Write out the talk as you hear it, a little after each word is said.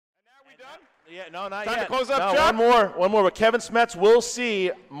Yeah, no, not Time yet. to close up, no, Chuck. one more. But Kevin Smets will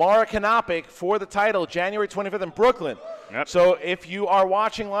see Mara Kanopic for the title January 25th in Brooklyn. Yep. So if you are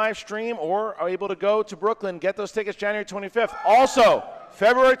watching live stream or are able to go to Brooklyn, get those tickets January 25th. Also,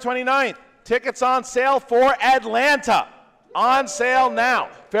 February 29th, tickets on sale for Atlanta. On sale now.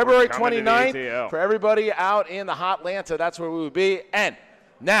 February 29th for everybody out in the hot Atlanta. That's where we will be. And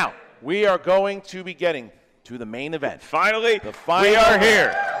now we are going to be getting to the main event. Finally, we are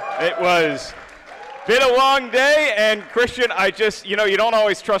here. It was been a long day, and Christian, you don't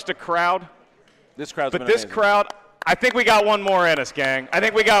always trust a crowd. This crowd's But been this amazing. crowd, I think we got one more in us, gang. I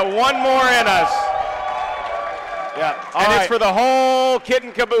think we got one more in us. Yeah. And it's for the whole kit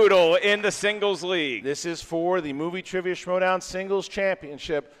and caboodle in the singles league. This is for the Movie Trivia Schmodown Singles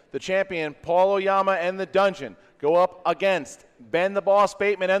Championship. The champion, Paul Oyama and the Dungeon, go up against Ben the Boss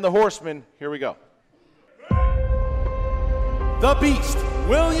Bateman and the Horseman. Here we go. The Beast,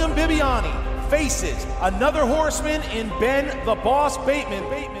 William Bibiani, faces another Horseman in Ben the Boss Bateman.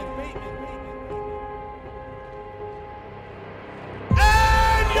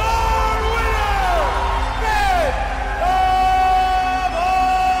 And your winner, Ben the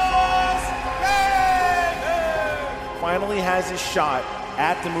Boss Bateman! Finally has his shot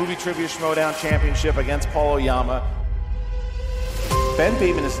at the Movie Trivia Schmodown Championship against Paul Oyama. Ben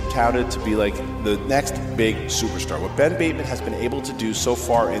Bateman is touted to be like the next big superstar. What Ben Bateman has been able to do so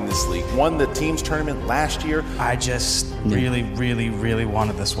far in this league, won the teams tournament last year. I just really, really, really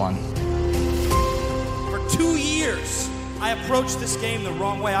wanted this one. For 2 years, I approached this game the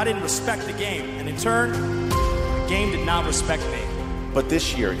wrong way. I didn't respect the game, and in turn, the game did not respect me. But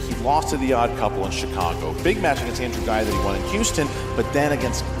this year, he lost to the Odd Couple in Chicago. Big match against Andrew Guy that he won in Houston, but then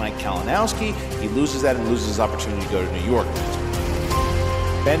against Mike Kalinowski, he loses that and loses his opportunity to go to New York.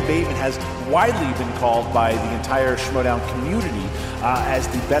 Ben Bateman has widely been called by the entire Schmodown community as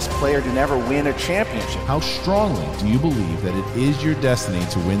the best player to never win a championship. How strongly do you believe that it is your destiny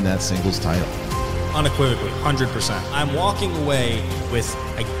to win that singles title? Unequivocally, 100%. I'm walking away with,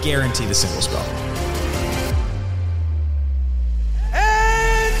 I guarantee, the singles belt.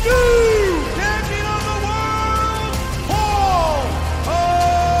 And new champion of the world, Paul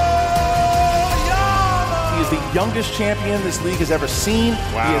Oyama! He is the youngest champion this league has ever seen.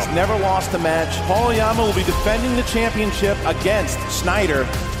 Wow. He has never lost a match. Paul Oyama will be defending the championship against Snyder.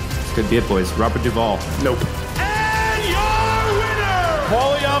 Could be it, boys. Robert Duvall. Nope. And your winner!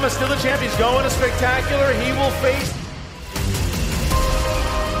 Paul Oyama still the champion. He's going to spectacular. He will face...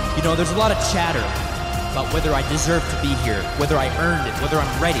 You know, there's a lot of chatter about whether I deserve to be here, whether I earned it, whether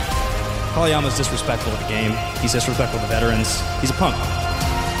I'm ready. Paul Oyama's disrespectful of the game. He's disrespectful to veterans. He's a punk.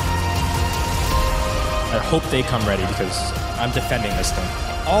 I hope they come ready because I'm defending this thing.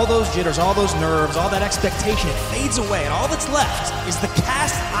 All those jitters, all those nerves, all that expectation, it fades away, and all that's left is the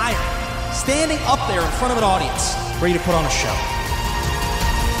cast iron, standing up there in front of an audience, ready to put on a show.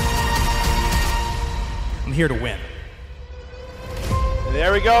 I'm here to win.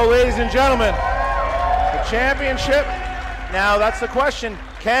 There we go, ladies and gentlemen. The championship. Now, that's the question.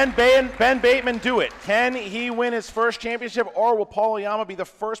 Can Ben Bateman do it? Can he win his first championship, or will Paul Oyama be the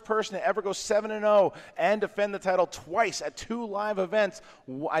first person to ever go 7-0 and defend the title twice at 2 live events?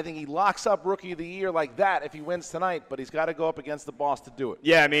 I think he locks up Rookie of the Year like that if he wins tonight, but he's got to go up against the boss to do it.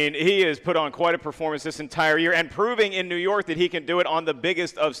 Yeah, I mean, he has put on quite a performance this entire year and proving in New York that he can do it on the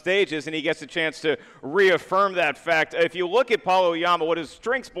biggest of stages, and he gets a chance to reaffirm that fact. If you look at Paul Oyama, what his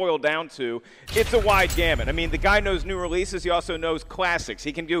strengths boil down to, it's a wide gamut. I mean, the guy knows new releases. He also knows classics.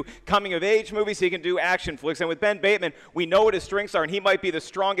 He can do coming-of-age movies. He can do action flicks. And with Ben Bateman, we know what his strengths are, and he might be the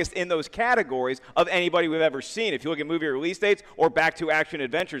strongest in those categories of anybody we've ever seen if you look at movie release dates or back to action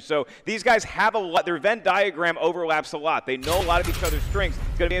adventures. So these guys have a lot. Their Venn diagram overlaps a lot. They know a lot of each other's strengths.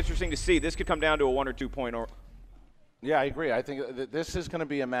 It's going to be interesting to see. This could come down to a 1 or 2 point or. Yeah, I agree. I think that this is going to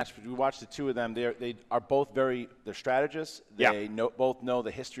be a match. We watched the two of them. They are both they're strategists. They both know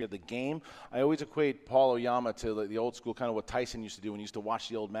the history of the game. I always equate Paul Oyama to the old school, kind of what Tyson used to do when he used to watch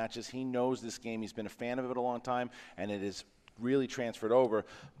the old matches. He knows this game. He's been a fan of it a long time, and it is really transferred over.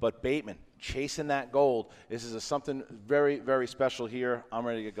 But Bateman, chasing that gold. This is something very, very special here. I'm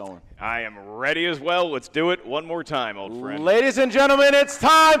ready to get going. I am ready as well. Let's do it one more time, old friend. Ladies and gentlemen, it's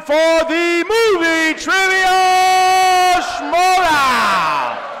time for the Movie Trivia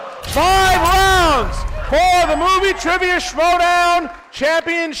Schmodown. 5 rounds for the Movie Trivia Schmodown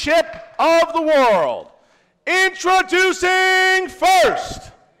Championship of the World. Introducing first,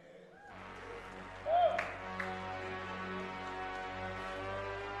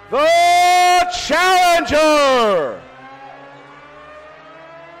 the challenger,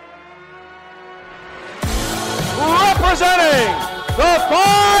 representing the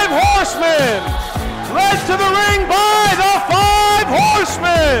 5 horsemen Horsemen, led to the ring by the 5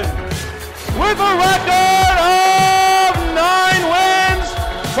 Horsemen, with a record of 9 wins,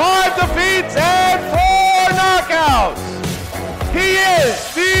 5 defeats, and 4 knockouts. He is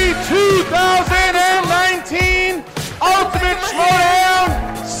the 2019 Ultimate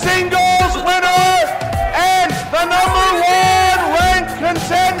Schmoedown Singles winner and the #1 ranked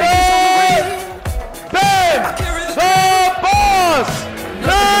contender, Ben the Boss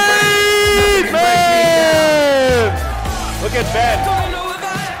Bateman! Look at Ben.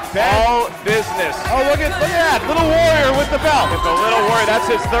 All business. Oh, look at that. Little Warrior with the belt. With the Little Warrior, that's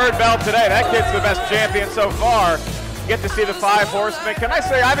his 3rd belt today. That kid's the best champion so far. Get to see the 5 Horsemen. Can I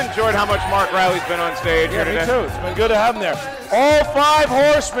say I've enjoyed how much Mark Riley's been on stage here today? Me too. It's been good to have him there. All 5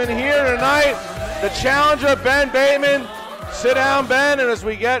 Horsemen here tonight. The challenger, Ben Bateman. Sit down, Ben, and as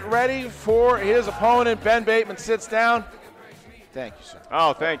we get ready for his opponent, Ben Bateman sits down. Thank you, sir.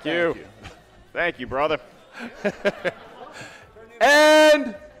 Oh, thank you. Thank you, brother.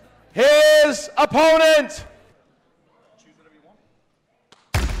 And his opponent.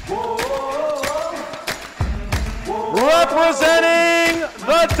 Representing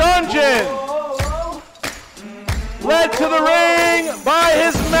the Dungeon, led to the ring by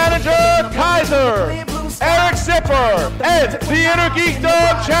his manager, Kaiser, Eric Zipper, and the Inner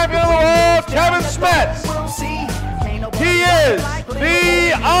Geekdom champion of the world, Kevin Smets. He is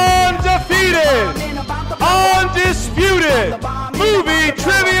the undefeated, undisputed movie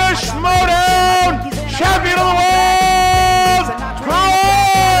trivia Schmoedown champion of the world,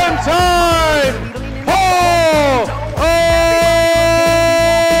 Prime Time, Paul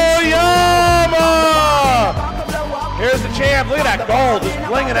Oyama. Here's the champ. Look at that gold, just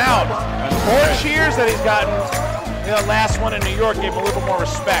blinging out. 4 cheers that he's gotten. The last one in New York gave him a little more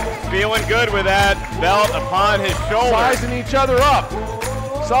respect. Feeling good with that belt upon his shoulder. Sizing each other up.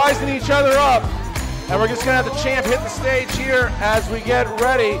 Sizing each other up. And we're just going to have the champ hit the stage here as we get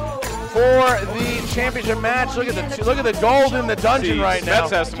ready for the championship match. Look at the gold in the Dungeon right now. Smets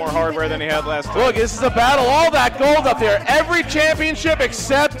has some more hardware than he had last time. Look, this is a battle. All that gold up there. Every championship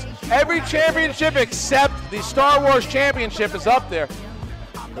except the Star Wars Championship is up there.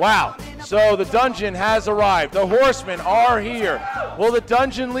 Wow. So the Dungeon has arrived. The Horsemen are here. Will the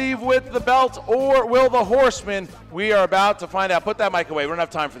Dungeon leave with the belt, or will the Horsemen? We are about to find out. Put that mic away. We don't have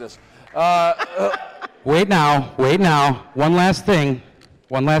time for this. Wait now. One last thing.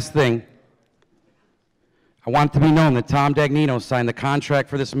 I want it to be known that Tom Dagnino signed the contract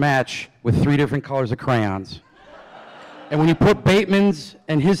for this match with 3 different colors of crayons. And when you put Bateman's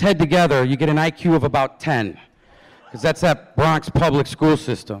and his head together, you get an IQ of about 10. Because that's that Bronx public school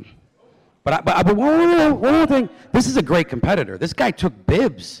system. But one more thing. This is a great competitor. This guy took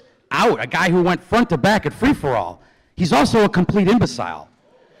Bibbs out, a guy who went front to back at free-for-all. He's also a complete imbecile.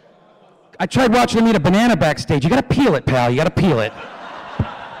 I tried watching him eat a banana backstage. You gotta peel it, pal. You gotta peel it.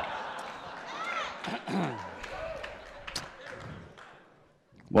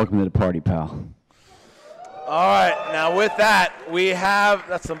 Welcome to the party, pal. All right, now with that, we have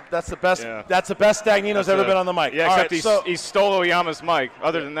that's the best Dagnino's ever been on the mic. Yeah, all except right, he stole Oyama's mic.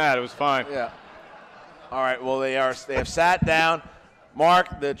 Other than that, it was fine. Yeah. All right, well they have sat down.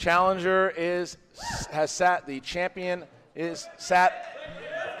 Mark, the challenger has sat. The champion is sat.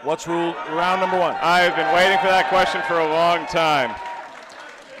 What's round number 1? I've been waiting for that question for a long time.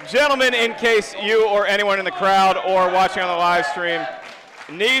 Gentlemen, in case you or anyone in the crowd or watching on the live stream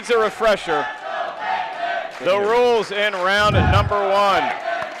needs a refresher, the rules in round number 1.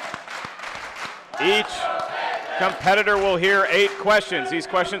 Each competitor will hear 8 questions. These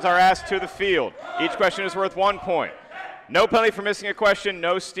questions are asked to the field. Each question is worth 1 point. No penalty for missing a question,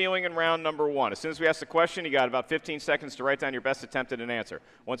 no stealing in round number 1. As soon as we ask the question, you got about 15 seconds to write down your best attempt at an answer.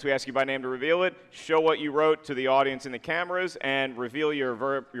 Once we ask you by name to reveal it, show what you wrote to the audience in the cameras, and reveal your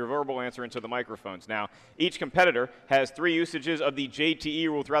verbal answer into the microphones. Now, each competitor has 3 usages of the JTE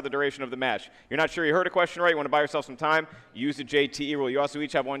rule throughout the duration of the match. You're not sure you heard a question right, you want to buy yourself some time, use the JTE rule. You also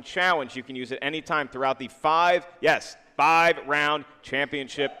each have 1 challenge you can use at any time throughout the 5-round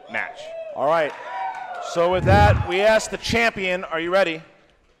championship match. All right. So with that, we ask the champion, are you ready?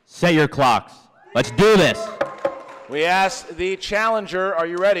 Set your clocks. Let's do this. We ask the challenger, are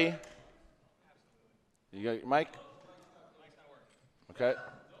you ready? You got your mic? Okay.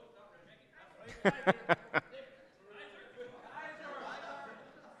 Is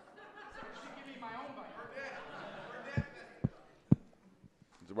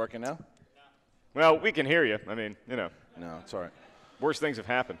it working now? Well, we can hear you. I mean, you know. No, it's all right. Worse things have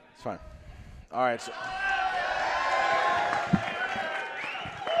happened. It's fine. All right. So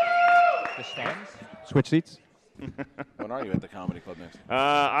The stands? Switch seats. When are you at the comedy club next?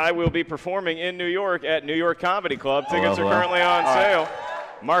 I will be performing in New York at New York Comedy Club. Tickets are currently on sale.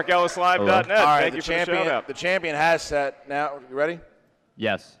 MarkEllisLive.net. All right, Thank you for the shout-out. The champion has set. Now, you ready?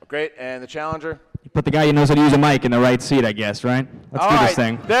 Yes. Great. And the challenger? You put the guy who knows how to use a mic in the right seat, I guess, right? Let's do this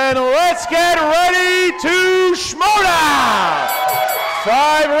thing. Then let's get ready to schmodown.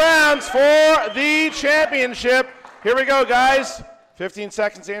 5 rounds for the championship. Here we go, guys. 15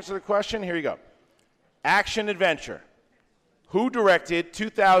 seconds to answer the question. Here you go. Action adventure. Who directed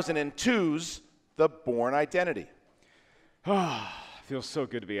 2002's The Bourne Identity? Feels so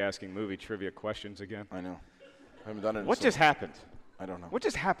good to be asking movie trivia questions again. I know. I haven't done it in What just happened? I don't know. What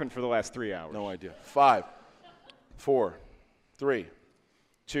just happened for the last 3 hours? No idea. 5, 4, 3,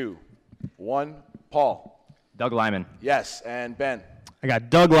 2, 1. Paul. Doug Liman. Yes. And Ben. I got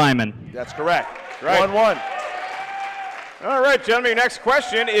Doug Liman. That's correct. Right. 1-1. All right, gentlemen, your next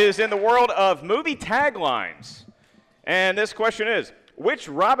question is in the world of movie taglines. And this question is, which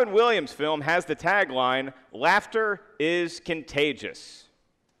Robin Williams film has the tagline, "Laughter is contagious"?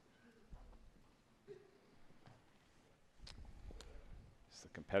 The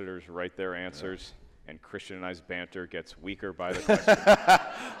competitors write their answers, and Christian and I's banter gets weaker by the question.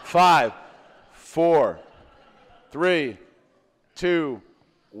 5, 4, 3, 2,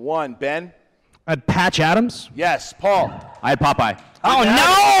 1. Ben? I had Patch Adams. Yes. Paul? I had Popeye. Oh,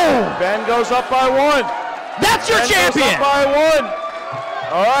 no! Ben goes up by 1. That's your Ben champion! goes up by 1.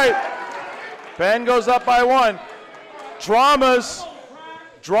 All right. Ben goes up by 1. Dramas.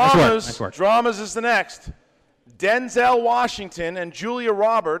 Nice work. Dramas is the next. Denzel Washington and Julia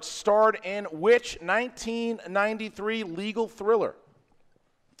Roberts starred in which 1993 legal thriller?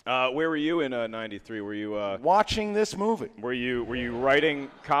 Where were you in '93? Were you Watching this movie. were you writing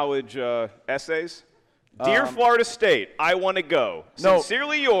college essays? Dear Florida State, I want to go. No.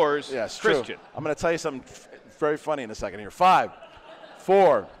 Sincerely yours, Yes, Christian. True. I'm going to tell you something very funny in a second here. 5,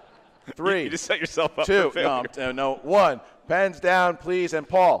 4, 3, You just set yourself up 2, for failure. no, 1. Pens down, please, and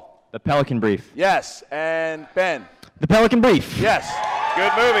Paul. The Pelican Brief. Yes, and Ben. The Pelican Brief. Yes.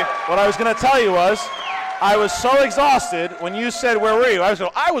 Good movie. What I was going to tell you was, I was so exhausted when you said, where were you?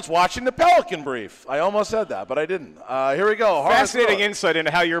 I was watching the Pelican Brief. I almost said that, but I didn't. Here we go. Fascinating insight into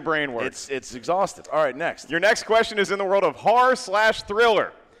how your brain works. It's exhausted. All right, next. Your next question is in the world of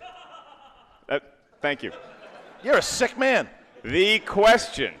horror/thriller. Thank you. You're a sick man. The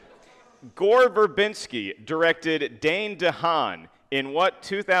question. Gore Verbinski directed Dane DeHaan in what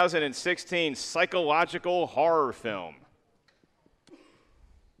 2016 psychological horror film?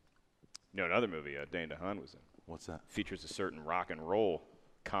 You know another movie Dane DeHaan was in. What's that? Features a certain rock and roll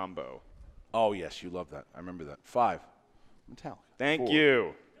combo. Oh, yes, you love that. I remember that. 5. Metallica. Thank 4,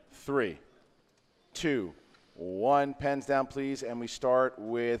 you. 3, 2, 1. Pens down, please, and we start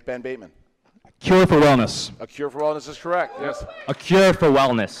with Ben Bateman. Cure for Wellness. A Cure for Wellness is correct. Yes. A Cure for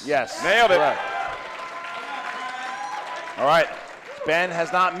Wellness. Yes. Nailed it. Correct. All right. Ben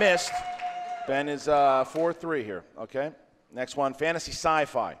has not missed. Ben is 4-3 here. Okay. Next one, fantasy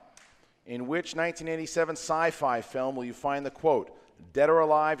sci-fi. In which 1987 sci-fi film will you find the quote, "Dead or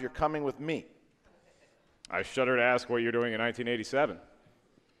alive, you're coming with me"? I shudder to ask what you're doing in 1987.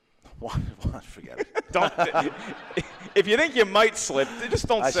 Forget it. Don't. If you think you might slip, just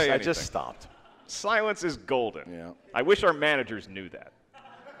don't say anything. I just stopped. Silence is golden. Yeah. I wish our managers knew that.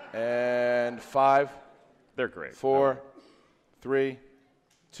 And 5, They're great. 4, 3,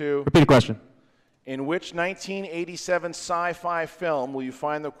 2. Repeat the question. In which 1987 sci-fi film will you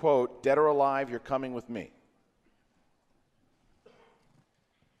find the quote, "Dead or alive, you're coming with me"?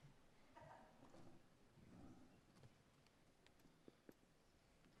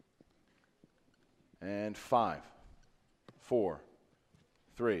 And 5, 4,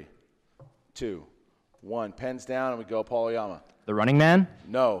 3, 2, 1. Pens down, and we go Paul Oyama. The Running Man.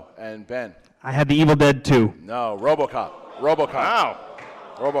 No. And Ben. I had The Evil Dead 2. No. RoboCop. Wow.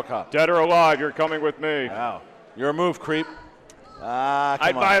 RoboCop. Dead or alive, you're coming with me. Wow. You're a move, creep.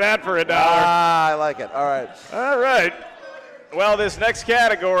 I'd buy that for $1. I like it. All right. All right. Well, this next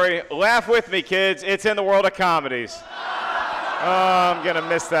category, laugh with me, kids. It's in the world of comedies. Oh, I'm going to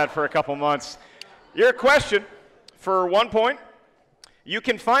miss that for a couple months. Your question, for 1 point, you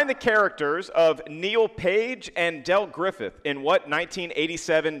can find the characters of Neil Page and Del Griffith in what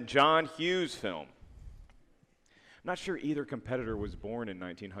 1987 John Hughes film? I'm not sure either competitor was born in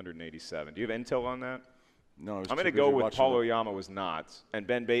 1987. Do you have intel on that? No, I'm going to go with Paul Oyama was not, and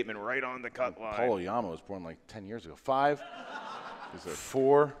Ben Bateman right on the cut line. Paul Oyama was born like 10 years ago. 5,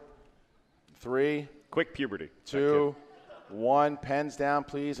 4, 3, quick puberty. 2, 1. Pens down,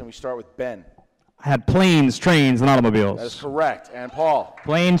 please, and we start with Ben. I had Planes, Trains, and Automobiles. That is correct. And Paul.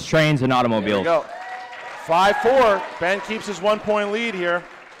 Planes, Trains, and Here we Automobiles. go. 5-4. Ben keeps his 1-point lead here.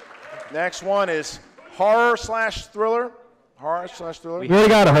 Next one is horror/thriller. Horror/thriller. We already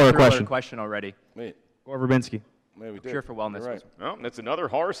got a horror Thriller question. already. Wait, Gore Verbinski. maybe we did. Cure for Wellness. You're right. Well, that's another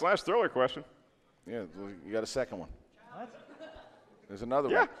horror/thriller question. Yeah, well, you got a second one. There's another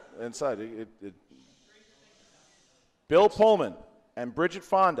Yeah. one inside. Bill Pullman and Bridget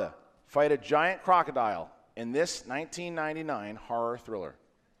Fonda fight a giant crocodile in this 1999 horror thriller.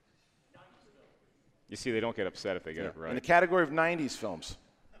 You see, they don't get upset if they get it In the right. category of 90s films.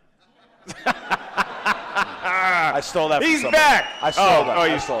 I stole that from He's somebody. back! I stole that. Oh, I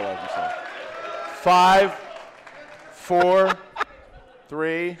you stole that. 5, 4,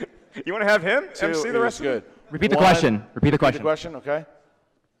 3, You want to have him 2. MC It the was rest of good. it? Repeat the 1. question. Repeat the Repeat the question. question, okay.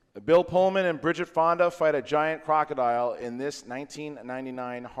 Bill Pullman and Bridget Fonda fight a giant crocodile in this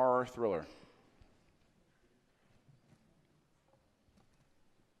 1999 horror thriller.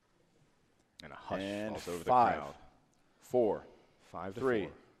 And a hush And falls over 5, the crowd. 4, 5 to 3,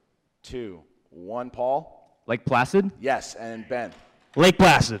 4. 2, 1. Paul? Lake Placid? Yes, and Ben. Lake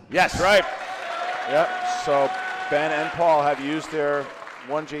Placid. Yes. Right. Yep. So Ben and Paul have used their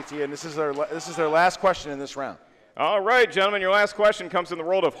 1 JT, and this is their last question in this round. All right, gentlemen, your last question comes in the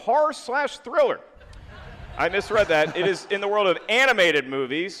world of horror/thriller. I misread that. It is in the world of animated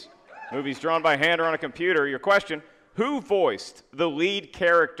movies, movies drawn by hand or on a computer. Your question, who voiced the lead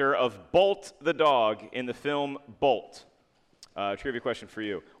character of Bolt the dog in the film Bolt? Trivia question for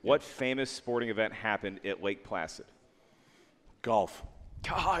you. What famous sporting event happened at Lake Placid? Golf.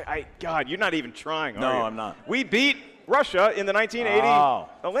 God, you're not even trying, are No, you? I'm not. We beat Russia in the 1980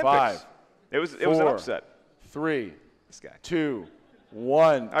 Olympics. 5, It was an 4, upset. 3, This guy. 2,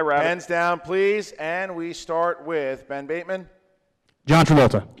 1. I wrap it. Pens down, please. And we start with Ben Bateman. John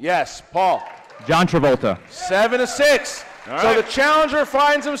Travolta. Yes. Paul. John Travolta. 7-6. All So right. the challenger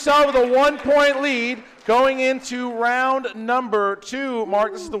finds himself with a 1-point lead going into round number 2.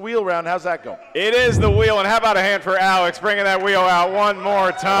 Mark, this is the wheel round. How's that go? It is the wheel, and how about a hand for Alex bringing that wheel out one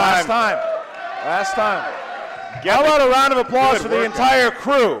more time? Last time. Get How the- about a round of applause Good for the work, entire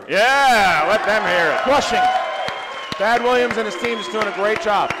crew? Yeah, let them hear it. Crushing. Thad Williams and his team is doing a great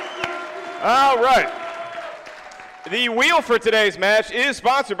job. All right. The wheel for today's match is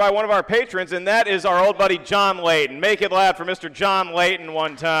sponsored by one of our patrons, and that is our old buddy John Layton. Make it loud for Mr. John Layton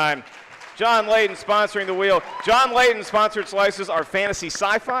one time. John Layton sponsoring the wheel. John Layton sponsored slices are fantasy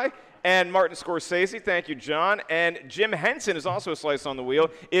sci-fi and Martin Scorsese. Thank you, John. And Jim Henson is also a slice on the wheel.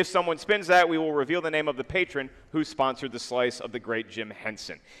 If someone spins that, we will reveal the name of the patron who sponsored the slice of the great Jim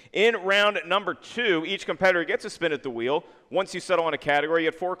Henson. In round number 2, each competitor gets a spin at the wheel. Once you settle on a category,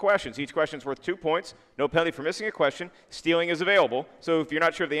 you get 4 questions. Each question is worth 2 points. No penalty for missing a question. Stealing is available. So if you're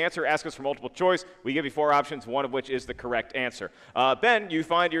not sure of the answer, ask us for multiple choice. We give you 4 options, one of which is the correct answer. Ben, you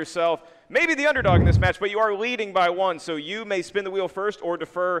find yourself maybe the underdog in this match, but you are leading by 1, so you may spin the wheel first or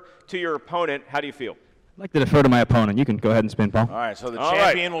defer to your opponent. How do you feel? I'd like to defer to my opponent. You can go ahead and spin, Paul. All right, so the All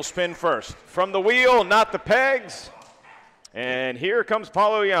champion will spin first. From the wheel, not the pegs. And here comes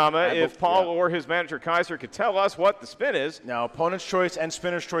Paul Oyama. If Paul or his manager Kaiser could tell us what the spin is. Now, opponent's choice and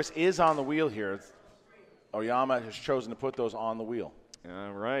spinner's choice is on the wheel here. Oyama has chosen to put those on the wheel.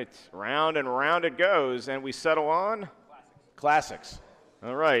 All right, round and round it goes, and we settle on Classics.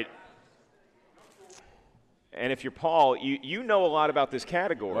 All right. And if you're Paul, you know a lot about this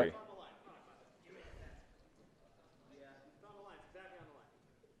category. What?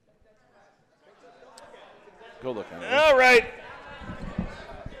 Go look at it. All right.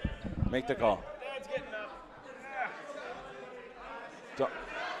 Make the call. Don't-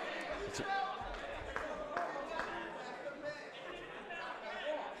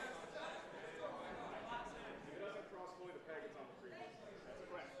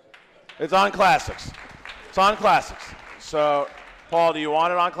 It's on classics. It's on classics. So, Paul, do you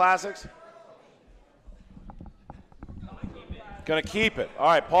want it on classics? Gonna keep it. All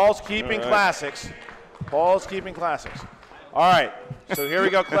right, Paul's keeping classics. Paul's keeping classics. All right, so here we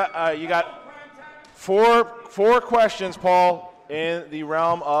go. You got four questions, Paul, in the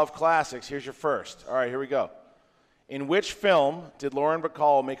realm of classics. Here's your first. All right, here we go. In which film did Lauren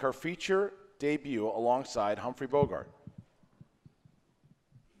Bacall make her feature debut alongside Humphrey Bogart?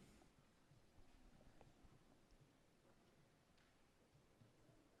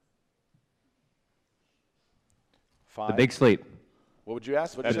 The 5. Big Sleep. What would you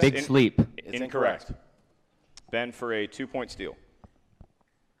ask? That's The Big Sleep. It's incorrect. Ben for a 2-point steal.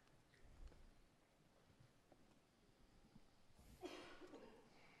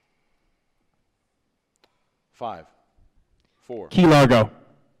 Five, 4. Key Largo.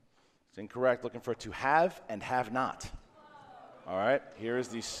 It's incorrect. Looking for to have and have not. All right. Here is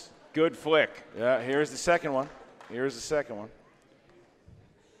the Good flick. Yeah, here's the second one.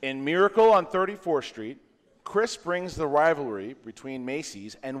 In Miracle on 34th Street, Chris brings the rivalry between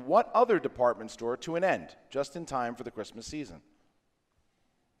Macy's and what other department store to an end, just in time for the Christmas season?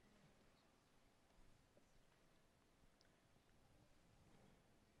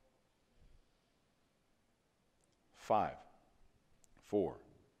 Five, 4,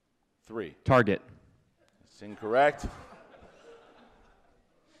 3. Target. It's incorrect.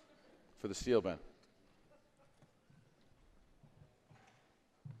 For the steal, Ben.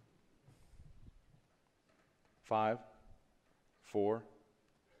 5, 4,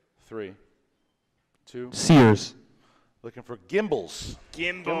 3, 2. Sears. Looking for Gimbals.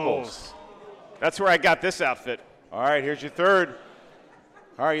 Gimbals. That's where I got this outfit. All right, here's your third.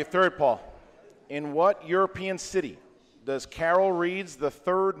 Paul. In what European city does Carol Reed's The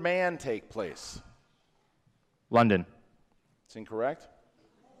Third Man take place? London. It's incorrect.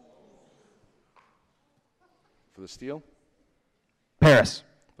 For the steal? Paris.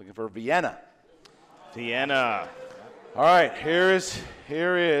 Looking for Vienna. Vienna. All right, here is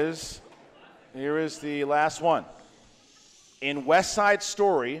the last one. In West Side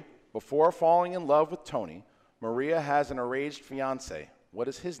Story, before falling in love with Tony, Maria has an enraged fiancé. What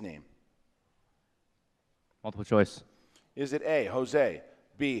is his name? Multiple choice. Is it A, Jose,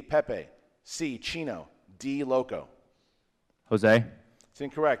 B, Pepe, C, Chino, D, Loco? Jose. It's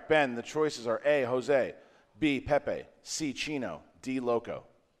incorrect. Ben, the choices are A, Jose, B, Pepe, C, Chino, D, Loco.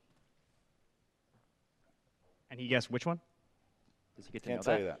 And he guessed which one? Does he get to Can't know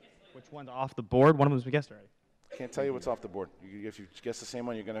tell that? you that. Which one's off the board? One of them's we guessed already. Can't tell you what's off the board. If you guess the same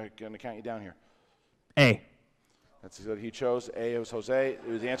one, you're going to count you down here. A. That's what he chose. A was Jose.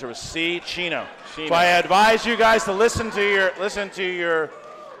 The answer was C, Chino. So I advise you guys to listen to your.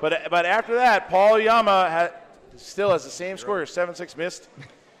 But after that, Paul Oyama still has the same score. 7-6 missed.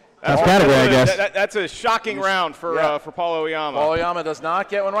 That's category, I guess. That's a shocking round for Paul Oyama. Paul Oyama does not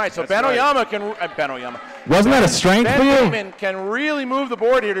get one right. So Ben Oyama can. Wasn't that a strength for you? Ben Bateman can really move the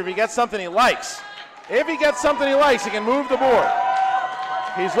board here if he gets something he likes. If he gets something he likes, he can move the board.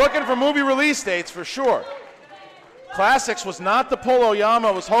 He's looking for movie release dates for sure. Classics was not the pull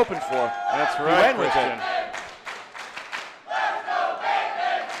Oyama was hoping for. That's right, Christian.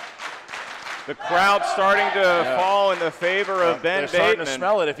 The crowd starting to fall in the favor of Ben Bateman. They're starting to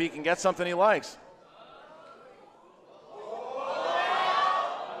smell it if he can get something he likes.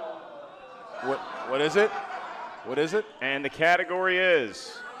 What is it? What is it? And the category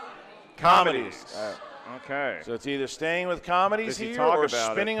is comedies. Okay. So it's either staying with comedies here or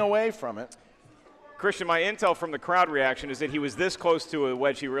spinning away from it. Christian, my intel from the crowd reaction is that he was this close to a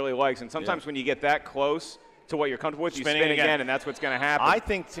wedge he really likes, and sometimes when you get that close to what you're comfortable with, you spin again, and that's what's going to happen.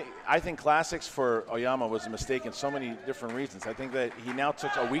 I think classics for Oyama was a mistake in so many different reasons. I think that he now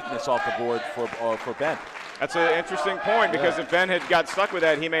took a weakness off the board for Ben. That's an interesting point, because if Ben had got stuck with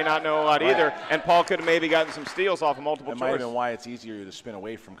that, he may not know a lot either, and Paul could have maybe gotten some steals off of multiple choice. That might have been why it's easier to spin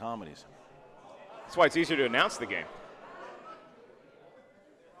away from comedies. That's why it's easier to announce the game.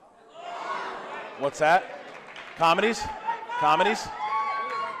 What's that? Comedies? Comedies?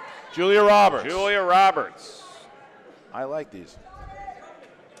 Julia Roberts. Julia Roberts. I like these.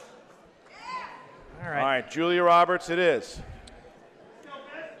 All right, Julia Roberts it is.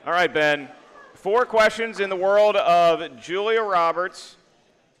 All right, Ben. 4 questions in the world of Julia Roberts.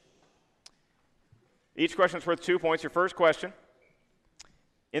 Each question is worth 2 points. Your first question.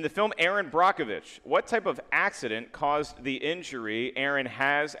 In the film Erin Brockovich, what type of accident caused the injury Erin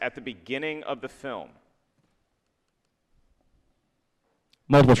has at the beginning of the film?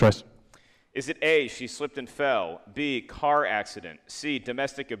 Multiple choice. Is it A, she slipped and fell, B, car accident, C,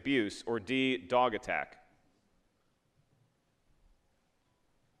 domestic abuse, or D, dog attack?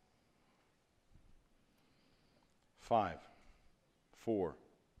 Five, 4,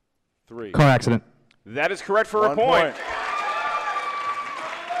 3. Car accident. That is correct for 1 a point. point.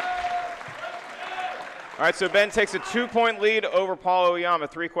 All right, so Ben takes a 2-point lead over Paul Oyama.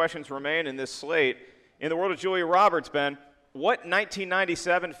 3 questions remain in this slate. In the world of Julia Roberts, Ben, what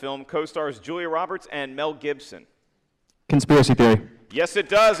 1997 film co-stars Julia Roberts and Mel Gibson? Conspiracy theory. Yes, it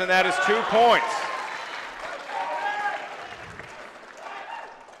does, and that is 2 points.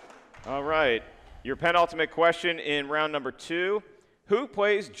 All right, your penultimate question in round number 2. Who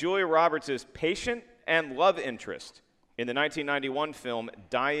plays Julia Roberts' patient and love interest in the 1991 film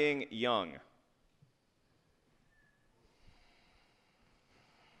Dying Young?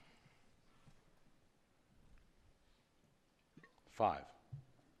 5,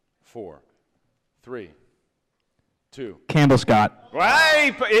 4, 3, 2. Campbell Scott.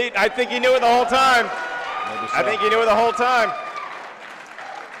 Right, I think he knew it the whole time. Maybe so. I think he knew it the whole time.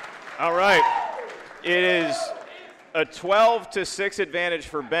 All right. It is a 12-6 advantage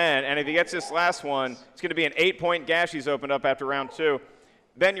for Ben, and if he gets this last one, it's going to be an 8-point gash he's opened up after round 2.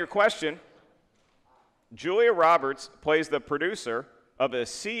 Ben, your question. Julia Roberts plays the producer of a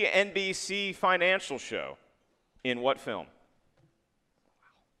CNBC financial show. In what film?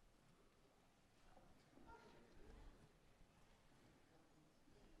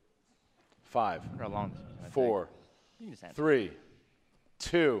 5, For a long 4, 3,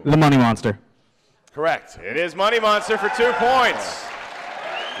 2. The Money Monster. Correct. It is Money Monster for 2 points.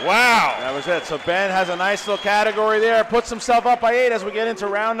 Wow. That was it. So Ben has a nice little category there. Puts himself up by 8 as we get into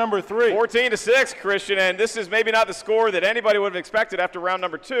round number 3. 14-6, Christian, and this is maybe not the score that anybody would have expected after round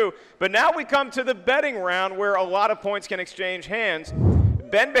number 2, but now we come to the betting round where a lot of points can exchange hands.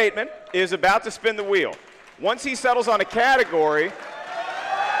 Ben Bateman is about to spin the wheel. Once he settles on a category,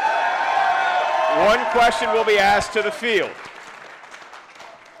 one question will be asked to the field.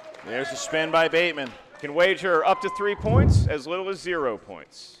 There's the spin by Bateman. Can wager up to 3 points, as little as 0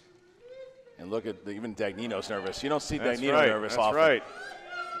 points. And look at even Dagnino's nervous. You don't see That's Dagnino right. nervous That's often. right.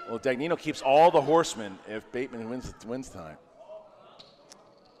 Well, Dagnino keeps all the horsemen if Bateman wins tonight.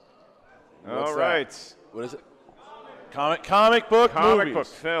 All right. What is it? Comic book Comic book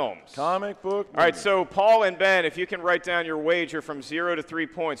films. Comic book All right, movies. so Paul and Ben, if you can write down your wager from 0 to 3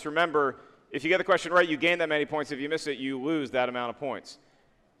 points. Remember, if you get the question right, you gain that many points. If you miss it, you lose that amount of points.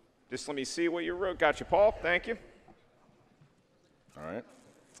 Just let me see what you wrote. Got you, Paul. Thank you. All right.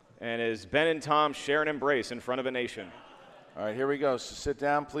 And as Ben and Tom share an embrace in front of a nation. All right, here we go. So sit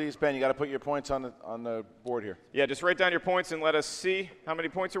down, please. Ben, you got to put your points on the board here. Yeah, just write down your points and let us see how many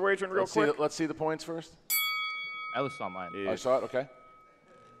points you're wagering real quick. Let's see the points first. I was on mine. I saw it, okay.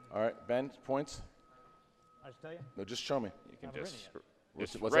 All right, Ben, points? I just tell you? No, just show me. You can just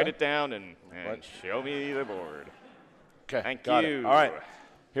what's write that? it down and What? show me the board. Okay, Thank got you. it. All right,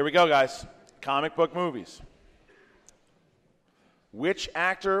 here we go, guys. Comic book movies. Which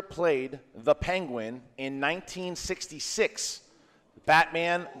actor played the Penguin in 1966?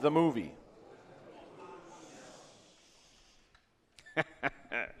 Batman the movie.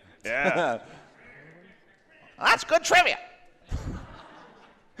 Yeah. That's good trivia.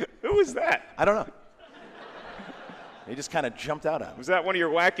 Who was that? I don't know. He just kind of jumped out at me. Was that one of your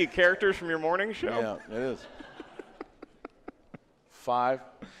wacky characters from your morning show? Yeah, it is. 5,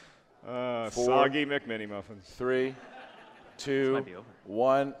 4, Soggy McMini Muffins. 3, 2, might be over.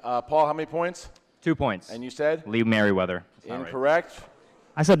 1. Paul, how many points? 2 points. And you said? Lee Merriweather. That's not right. Incorrect.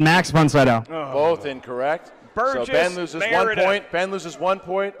 I said Max von Sydow. Both incorrect. Burgess so Ben loses Meredith. 1 point. Ben loses 1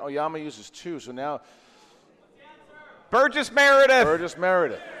 point. Oyama uses 2. So now Burgess Meredith. Burgess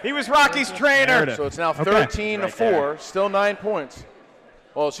Meredith. He was Rocky's trainer. So it's now 13 to 4. Still 9 points.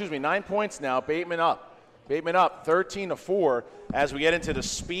 Well, excuse me, 9 points now. Bateman up. Bateman up 13 to 4 as we get into the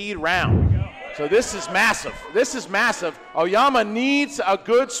speed round. So this is massive. This is massive. Oyama needs a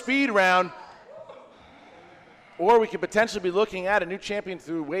good speed round, or we could potentially be looking at a new champion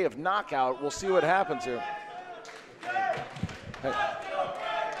through way of knockout. We'll see what happens here. Hey.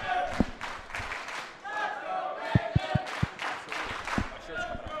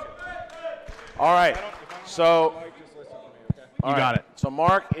 All right, so You got it. So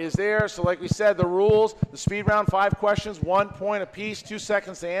Mark is there. So like we said, the rules, the speed round, 5 questions, 1 point apiece, 2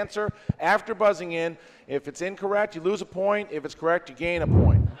 seconds to answer. After buzzing in, if it's incorrect, you lose a point. If it's correct, you gain a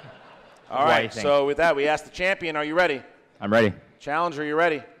point. All right, so with that, we ask the champion, are you ready? I'm ready. Challenger, you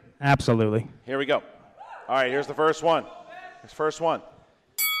ready? Absolutely. Here we go. All right, here's the first one.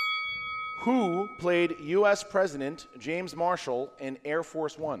 Who played U.S. President James Marshall in Air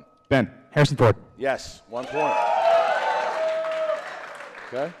Force One? Ben. Harrison Ford. Yes, 1 point.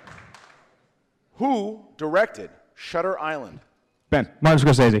 Okay. Who directed Shutter Island? Ben. Martin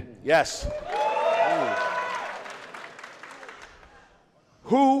Scorsese. Yes.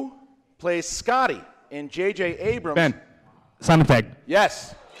 Who plays Scotty in J.J. Abrams? Ben. Simon Pegg.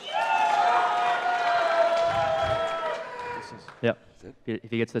 Yes. Yep.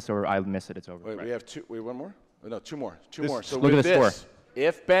 If he gets this or I miss it, it's over. Wait, we have 2. Wait, 1 more? No, 2 more. 2 more. So look with at the this, score.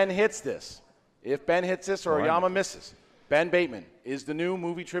 if Ben hits this or Oyama misses, Ben Bateman is the new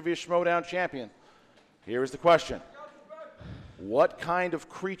Movie Trivia Schmodown champion. Here is the question. What kind of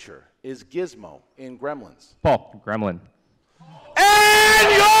creature is Gizmo in Gremlins? Paul. Gremlin. And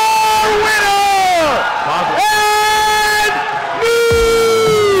your winner! And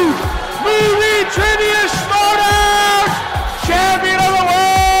new Movie Trivia Schmodown champion of the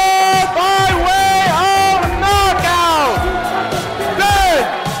world by way of knockout, Ben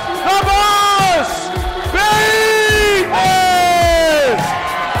the Boss Bateman!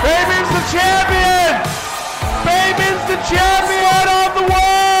 Bateman's the champion! Bateman's the champion of the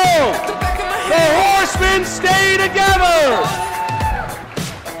world! Horsemen stay together.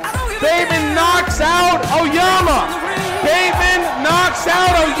 Bateman knocks out Oyama. Bateman knocks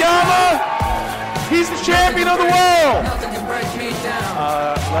out Oyama. He's the champion of the world.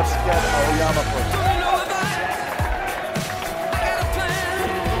 Let's get Oyama first.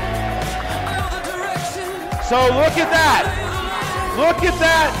 So look at that. Look at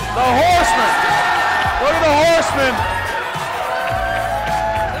that. The Horsemen. Look at the Horsemen.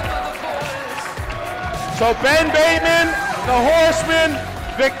 So Ben Bateman, the Horsemen,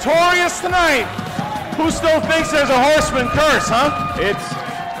 victorious tonight. Who still thinks there's a Horseman curse, huh? It's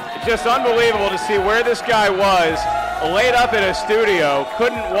just unbelievable to see where this guy was, laid up in a studio,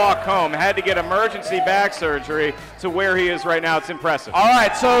 couldn't walk home, had to get emergency back surgery to where he is right now. It's impressive. All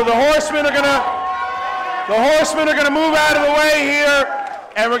right, so the Horsemen are gonna move out of the way here,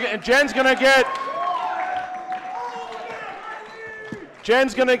 and Jen's gonna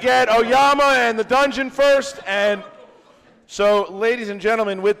get Oyama and the dungeon first, and so, ladies and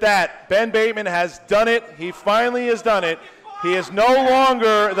gentlemen, with that, Ben Bateman has done it. He finally has done it. He is no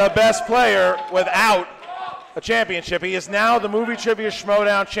longer the best player without a championship. He is now the Movie Trivia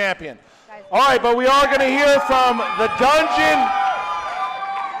Schmodown champion. All right, but we are going to hear from the Dungeon,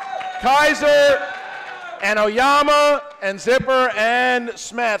 Kaiser, and Oyama, and Zipper, and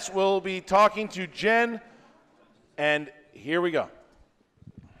Smets will be talking to Jen, and here we go.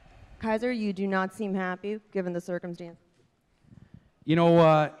 Kaiser, you do not seem happy given the circumstance. You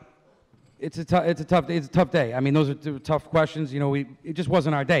know, it's a tough day. I mean, those are two tough questions. You know, it just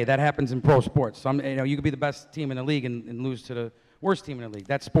wasn't our day. That happens in pro sports. You could be the best team in the league and lose to the worst team in the league.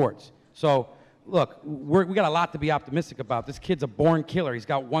 That's sports. So, look, we got a lot to be optimistic about. This kid's a born killer. He's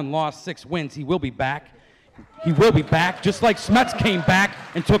got 1 loss, 6 wins. He will be back. He will be back, just like Smets came back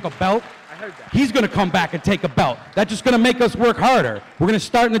and took a belt. I heard that. He's going to come back and take a belt. That's just going to make us work harder. We're going to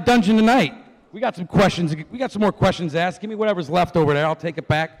start in the dungeon tonight. We got some questions. We got some more questions to ask. Give me whatever's left over there. I'll take it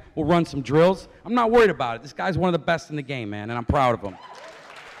back. We'll run some drills. I'm not worried about it. This guy's one of the best in the game, man, and I'm proud of him.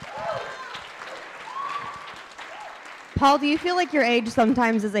 Paul, do you feel like your age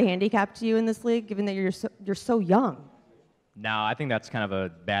sometimes is a handicap to you in this league, given that you're so young? No, I think that's kind of a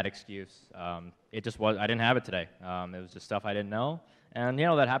bad excuse. It just was. I didn't have it today. It was just stuff I didn't know, and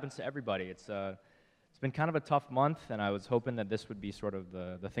that happens to everybody. It's been kind of a tough month, and I was hoping that this would be sort of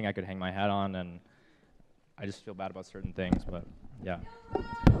the thing I could hang my hat on, and I just feel bad about certain things, but yeah.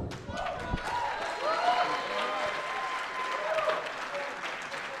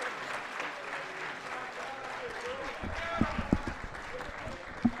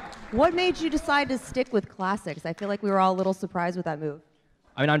 What made you decide to stick with classics? I feel like we were all a little surprised with that move.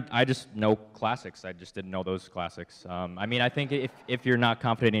 I mean, I just know classics. I just didn't know those classics. I mean, I think if you're not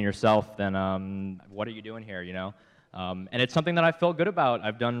confident in yourself, then what are you doing here, And it's something that I felt good about.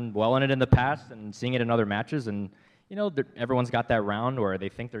 I've done well in it in the past and seeing it in other matches. And, everyone's got that round where they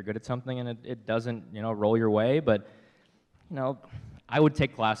think they're good at something and it doesn't, roll your way. But, I would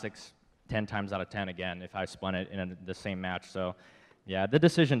take classics 10 times out of 10 again if I spun it in the same match. So, yeah, the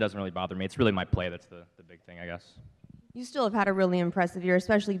decision doesn't really bother me. It's really my play that's the big thing, I guess. You still have had a really impressive year,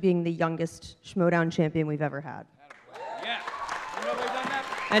 especially being the youngest Schmodown champion we've ever had. Yeah.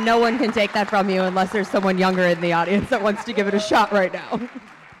 And no one can take that from you unless there's someone younger in the audience that wants to give it a shot right now. I'm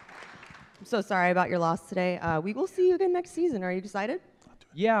so sorry about your loss today. We will see you again next season. Are you decided?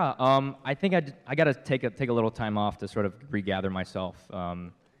 Yeah, I think I got to take a little time off to sort of regather myself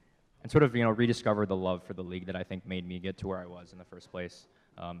and sort of rediscover the love for the league that I think made me get to where I was in the first place.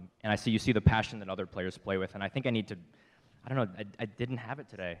 And you see the passion that other players play with, and I think I need to. I don't know. I didn't have it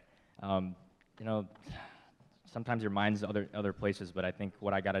today. Sometimes your mind's other places, but I think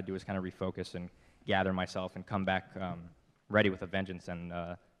what I got to do is kind of refocus and gather myself and come back ready with a vengeance and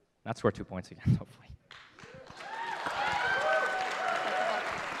not score 2 points again, hopefully.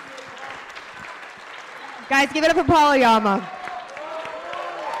 Guys, give it up for Paul Oyama.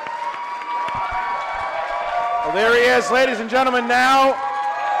 Well, there he is, ladies and gentlemen. Now,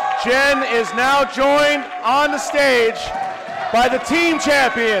 Jen is now joined on the stage by the team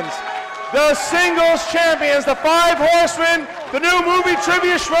champions, the singles champions, the 5 Horsemen, the new Movie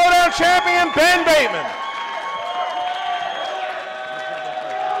Trivia Schmodown champion, Ben Bateman.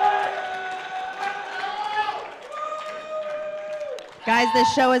 Guys,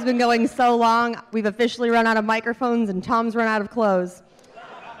 this show has been going so long, we've officially run out of microphones and Tom's run out of clothes.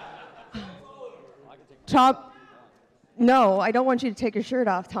 Tom, no, I don't want you to take your shirt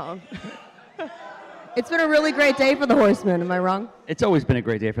off, Tom. It's been a really great day for the Horsemen, am I wrong? It's always been a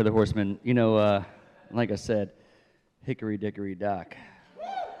great day for the Horsemen. Like I said, hickory dickory dock.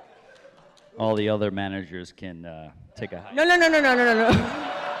 All the other managers can take a hike. No.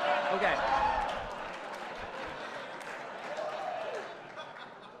 Okay.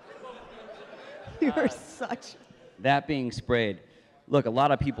 You are such. That being sprayed, look, a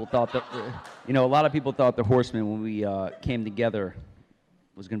lot of people thought that, a lot of people thought the Horsemen, when we came together,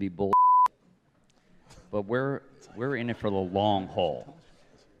 was going to be bull. But we're in it for the long haul,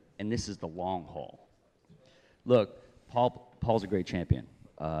 and this is the long haul. Look, Paul's a great champion.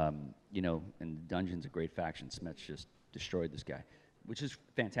 And Dungeon's a great faction. Smets just destroyed this guy, which is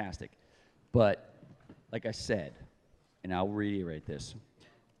fantastic. But like I said, and I'll reiterate this,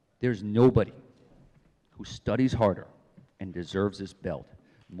 there's nobody who studies harder and deserves this belt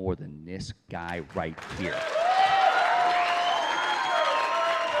more than this guy right here.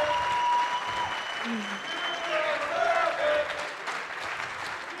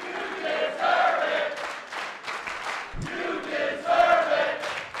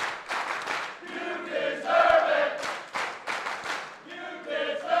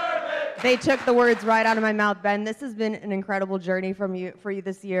 They took the words right out of my mouth, Ben. This has been an incredible journey for you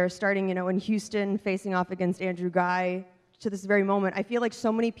this year, starting, in Houston, facing off against Andrew Guy, to this very moment. I feel like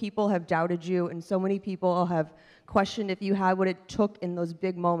so many people have doubted you, and so many people have questioned if you had what it took in those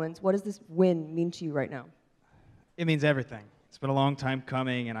big moments. What does this win mean to you right now? It means everything. It's been a long time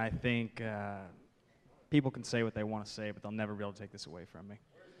coming, and I think people can say what they want to say, but they'll never be able to take this away from me.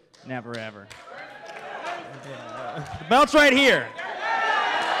 Never, ever. The belt's right here.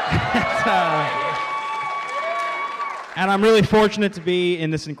 And I'm really fortunate to be in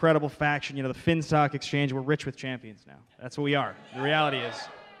this incredible faction, the Finstock Exchange. We're rich with champions now. That's what we are. The reality is,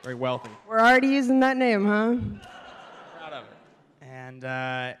 very wealthy. We're already using that name, huh? Proud of it. And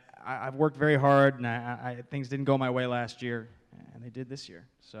I've worked very hard, and things didn't go my way last year, and they did this year.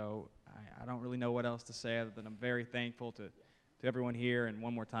 So I don't really know what else to say other than I'm very thankful to everyone here. And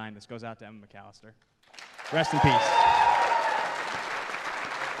one more time, this goes out to Emma McAllister. Rest in peace.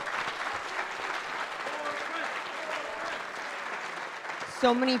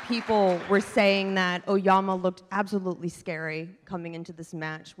 So many people were saying that Oyama looked absolutely scary coming into this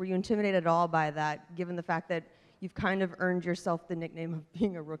match. Were you intimidated at all by that, given the fact that you've kind of earned yourself the nickname of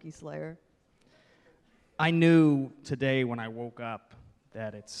being a rookie slayer? I knew today when I woke up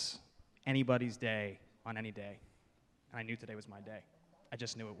that it's anybody's day on any day. And I knew today was my day. I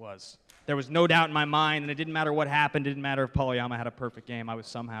just knew it was. There was no doubt in my mind, and it didn't matter what happened. It didn't matter if Paul Oyama had a perfect game. I was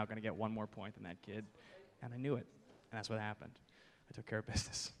somehow going to get one more point than that kid. And I knew it. And that's what happened. I took care of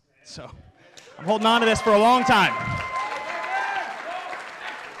business. So I'm holding on to this for a long time.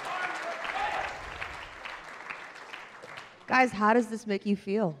 Guys, how does this make you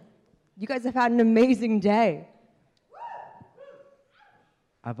feel? You guys have had an amazing day.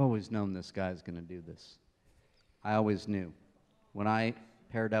 I've always known this guy's going to do this. I always knew. When I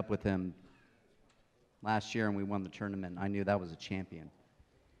paired up with him last year and we won the tournament, I knew that was a champion.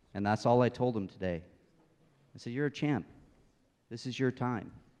 And that's all I told him today. I said, you're a champ. This is your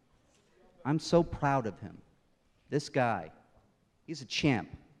time. I'm so proud of him. This guy, he's a champ.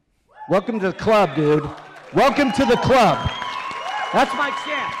 Welcome to the club, dude. Welcome to the club. That's my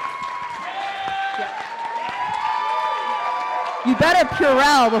champ. You better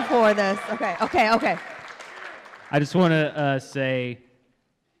Purell before this. Okay. I just want to say,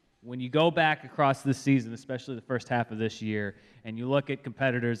 when you go back across this season, especially the first half of this year, and you look at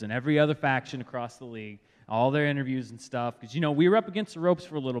competitors in every other faction across the league, all their interviews and stuff, because, we were up against the ropes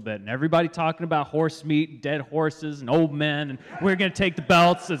for a little bit, and everybody talking about horse meat, dead horses, and old men, and we're going to take the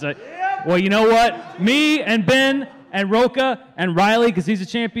belts. Well, you know what? Me and Ben and Roca and Riley, because he's a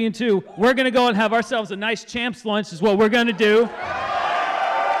champion too, we're going to go and have ourselves a nice champs lunch is what we're going to do.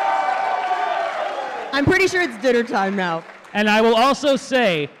 I'm pretty sure it's dinner time now. And I will also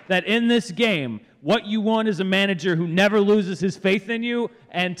say that in this game, what you want is a manager who never loses his faith in you,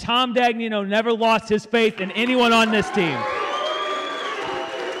 and Tom Dagnino never lost his faith in anyone on this team.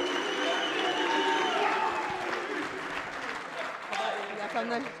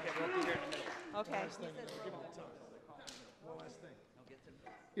 Okay.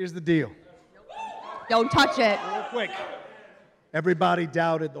 Here's the deal. Don't touch it. Real quick. Everybody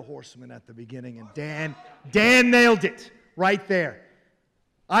doubted the Horsemen at the beginning, and Dan nailed it right there.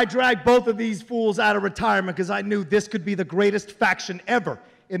 I dragged both of these fools out of retirement because I knew this could be the greatest faction ever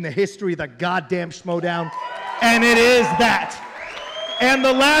in the history of the goddamn Schmodown, and it is that. And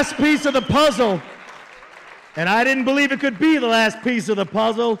the last piece of the puzzle, and I didn't believe it could be the last piece of the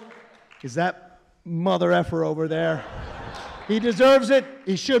puzzle, is that mother effer over there. He deserves it.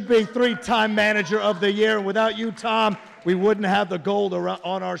 He should be 3-time manager of the year, and without you, Tom, we wouldn't have the gold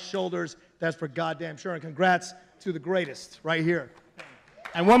on our shoulders. That's for goddamn sure, and congrats to the greatest right here.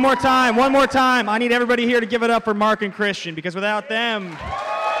 And one more time, I need everybody here to give it up for Mark and Christian, because without them...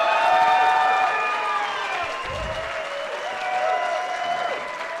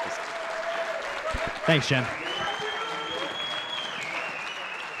 Thanks, Jen.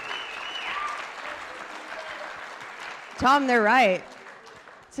 Tom, they're right.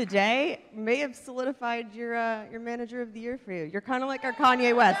 Today may have solidified your manager of the year for you. You're kind of like our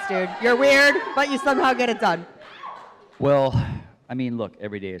Kanye West, dude. You're weird, but you somehow get it done. Well, I mean, look,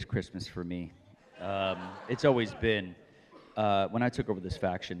 every day is Christmas for me. It's always been. When I took over this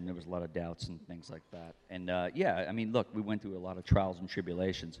faction, there was a lot of doubts and things like that. And yeah, I mean, look, we went through a lot of trials and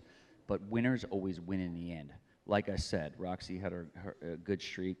tribulations, but winners always win in the end. Like I said, Roxy had her good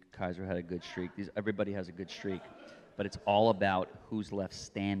streak. Kaiser had a good streak. Everybody has a good streak. But it's all about who's left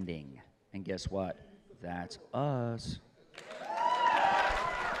standing. And guess what? That's us.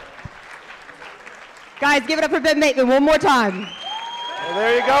 Guys, give it up for Ben Bateman one more time. Well,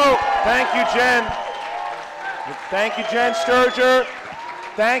 there you go. Thank you, Jen. Thank you, Jen Sturger.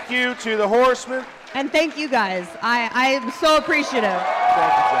 Thank you to the Horsemen. And thank you, guys. I am so appreciative.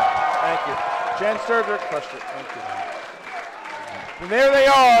 Thank you, Jen. Thank you. Jen Sturger crushed it. Thank you. And there they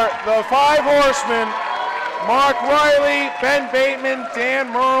are, the 5 Horsemen. Mark Riley, Ben Bateman,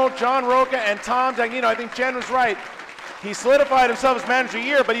 Dan Murrell, John Roca, and Tom Dagnino. I think Jen was right. He solidified himself as manager of the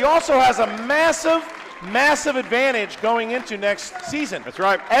year, but he also has a massive advantage going into next season. That's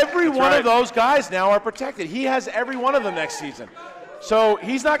right. Every one of those guys now are protected. He has every one of them next season. So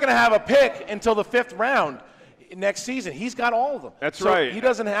he's not going to have a pick until the 5th round next season. He's got all of them. That's right. He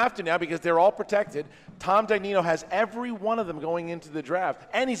doesn't have to now because they're all protected. Tom Dagnino has every one of them going into the draft,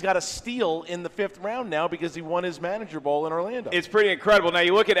 and he's got a steal in the 5th round now because he won his manager bowl in Orlando. It's pretty incredible. Now,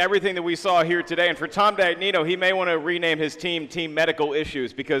 you look at everything that we saw here today, and for Tom Dagnino, he may want to rename his team Medical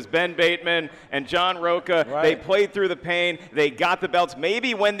Issues because Ben Bateman and John Roca, they played through the pain. They got the belts.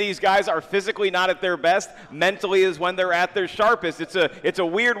 Maybe when these guys are physically not at their best, mentally is when they're at their sharpest. It's a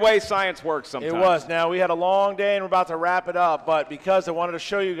weird way science works sometimes. It was. Now, we had a long day, and we're about to wrap it up, but because I wanted to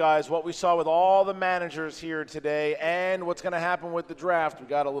show you guys what we saw with all the managers here today and what's going to happen with the draft, we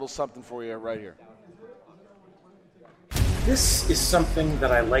got a little something for you right here. This is something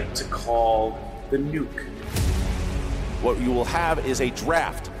that I like to call the nuke. What you will have is a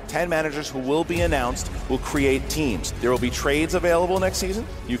draft. 10 managers who will be announced will create teams. There will be trades available next season.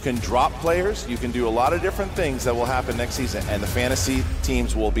 You can drop players. You can do a lot of different things that will happen next season, and the fantasy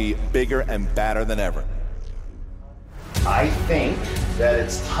teams will be bigger and badder than ever. I think that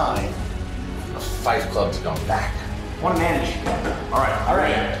it's time for Fight Club to come back. I want to manage. All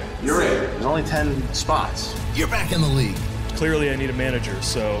right. You're in. There's only 10 spots. You're back in the league. Clearly, I need a manager,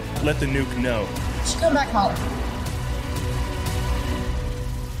 so let the nuke know. Just come back home.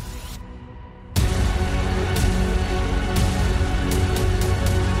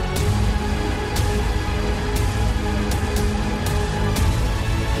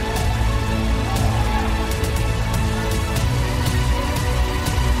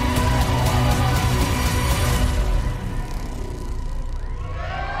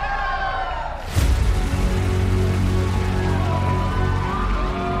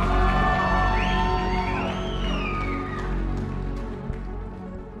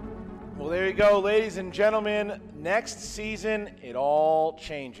 Go, ladies and gentlemen, next season it all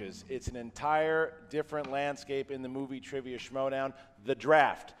changes. It's an entire different landscape in the movie Trivia Schmodown. The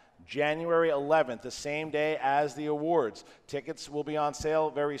draft, January 11th, the same day as the awards. Tickets will be on sale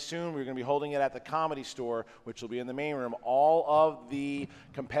very soon. We're going to be holding it at the Comedy Store, which will be in the main room. All of the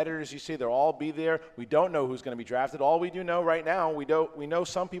competitors you see, they'll all be there. We don't know who's going to be drafted. All we do know right now, we know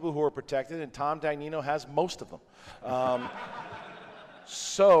some people who are protected, and Tom Dagnino has most of them.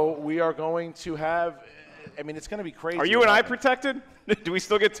 So we are going to have, I mean, it's going to be crazy. Are you and I protected? Do we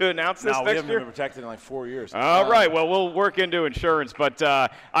still get to announce this next year? No, we haven't been protected in like 4 years. All right, well, we'll work into insurance. But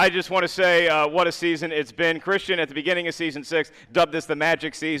I just want to say what a season it's been. Christian, at the beginning of Season 6, dubbed this the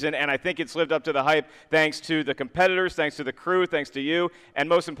Magic Season, and I think it's lived up to the hype thanks to the competitors, thanks to the crew, thanks to you, and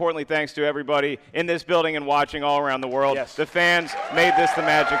most importantly, thanks to everybody in this building and watching all around the world. Yes. The fans made this the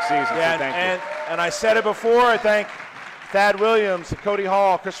Magic Season, yeah, so thank you. And I said it before, I thank Thad Williams, Cody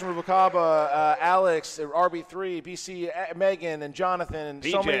Hall, Christian Rubalcaba, Alex, RB3, BC, Megan, and Jonathan,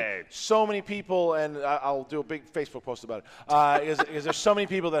 and so many people, and I'll do a big Facebook post about it, because there's so many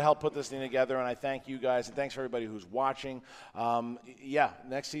people that helped put this thing together, and I thank you guys, and thanks for everybody who's watching. Yeah,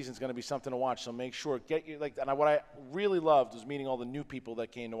 next season's going to be something to watch, so make sure, and what I really loved was meeting all the new people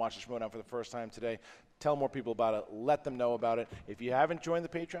that came to watch the Schmodown for the first time today. Tell more people about it. Let them know about it. If you haven't joined the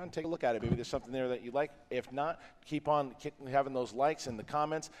Patreon, take a look at it. Maybe there's something there that you like. If not, keep on having those likes in the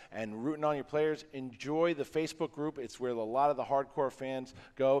comments and rooting on your players. Enjoy the Facebook group. It's where a lot of the hardcore fans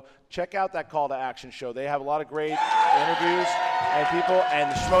go. Check out that Call to Action show. They have a lot of great interviews and people,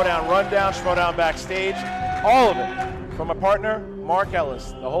 and the Schmodown Rundown, Schmodown Backstage, all of it. From my partner, Mark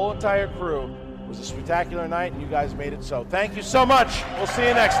Ellis, the whole entire crew. It was a spectacular night, and you guys made it so. Thank you so much. We'll see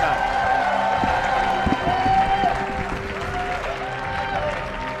you next time.